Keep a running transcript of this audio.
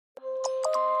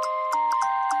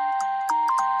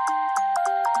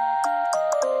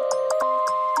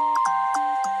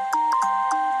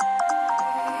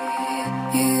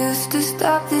to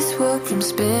stop this world from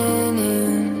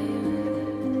spinning.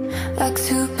 Like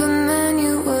Superman,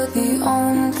 you were the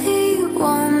only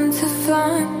one to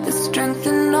find the strength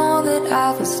in all that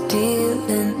I was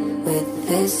dealing with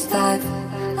this life,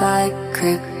 like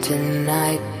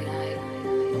kryptonite.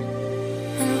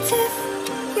 And if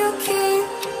you keep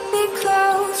me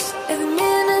close, every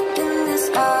minute in this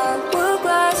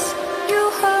hourglass you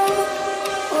hold.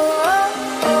 Oh,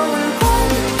 oh, oh, and when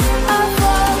I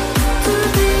fall too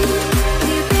deep,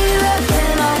 will you be there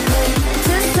when I wait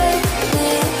to save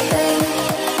me?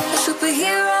 A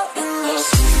superhero in your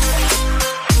sleep.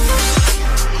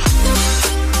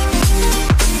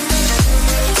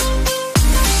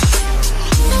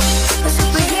 A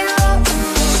superhero in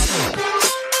your sleep.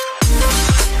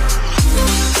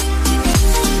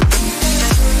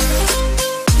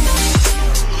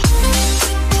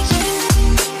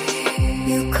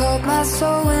 You caught my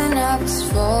soul when I was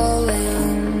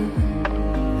falling.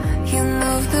 You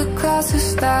moved the cross to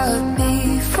stop me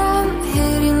from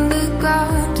hitting the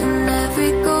ground. And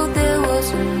every goal there was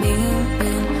a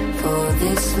meaning, for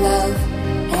this love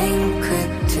ain't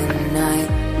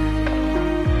kryptonite.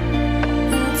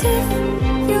 And if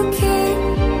you keep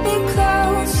me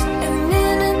close, every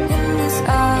minute in this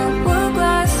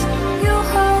hourglass you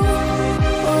hold.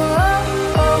 Oh, oh,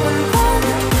 oh, and when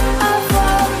I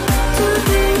fall too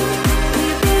deep, will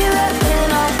you be there when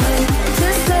I wait to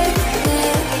save me?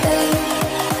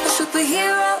 A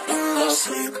superhero in your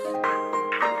sleep.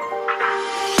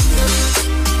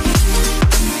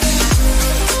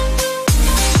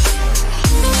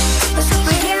 A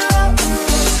superhero in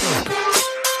your sleep.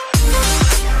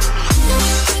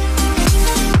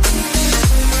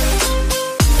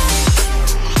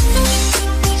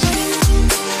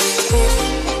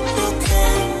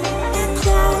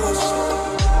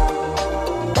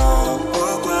 Oh,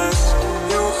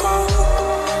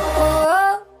 oh,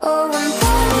 oh, and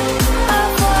when I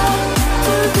fall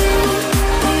too deep,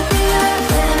 will you be there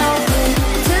when I wait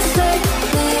to save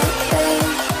me?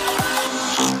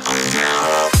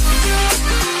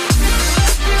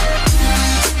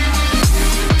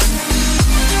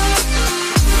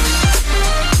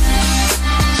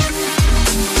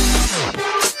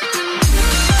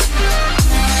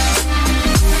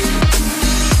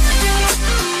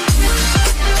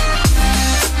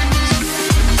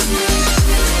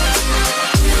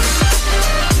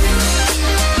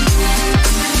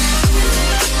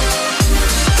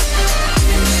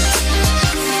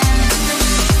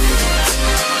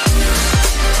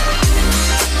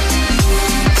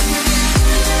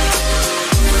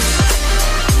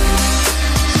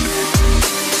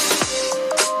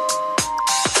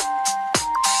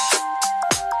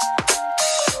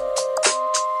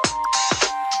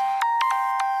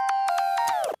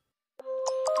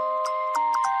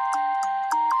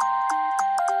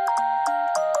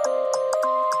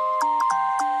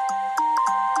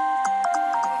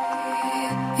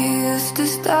 You used to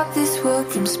stop this world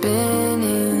from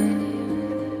spinning.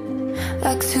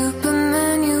 Like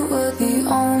Superman, you were the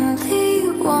only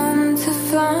one to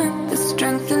find the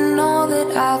strength in all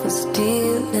that I was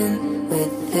dealing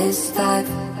with this life,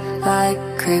 like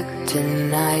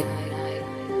kryptonite.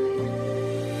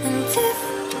 And if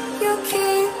you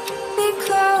keep me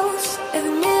close,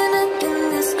 every minute in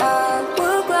this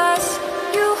hourglass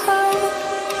you hold.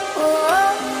 Oh,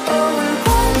 oh, oh, and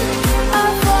when I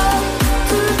fall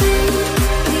too deep,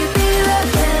 will you be there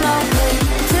when I wait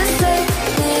to save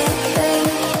me?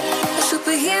 A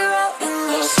superhero in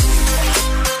your sleep.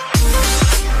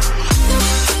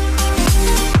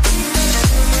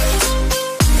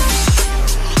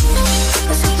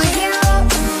 A superhero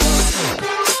in your sleep.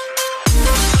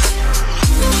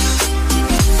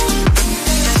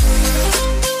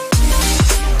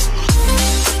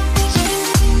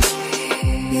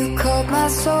 You caught my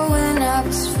soul when I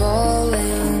was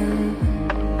falling.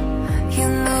 You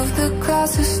moved the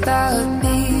cross to stop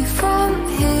me from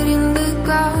hitting the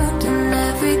ground. And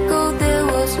every goal there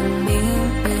was a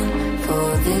meaning, for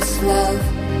this love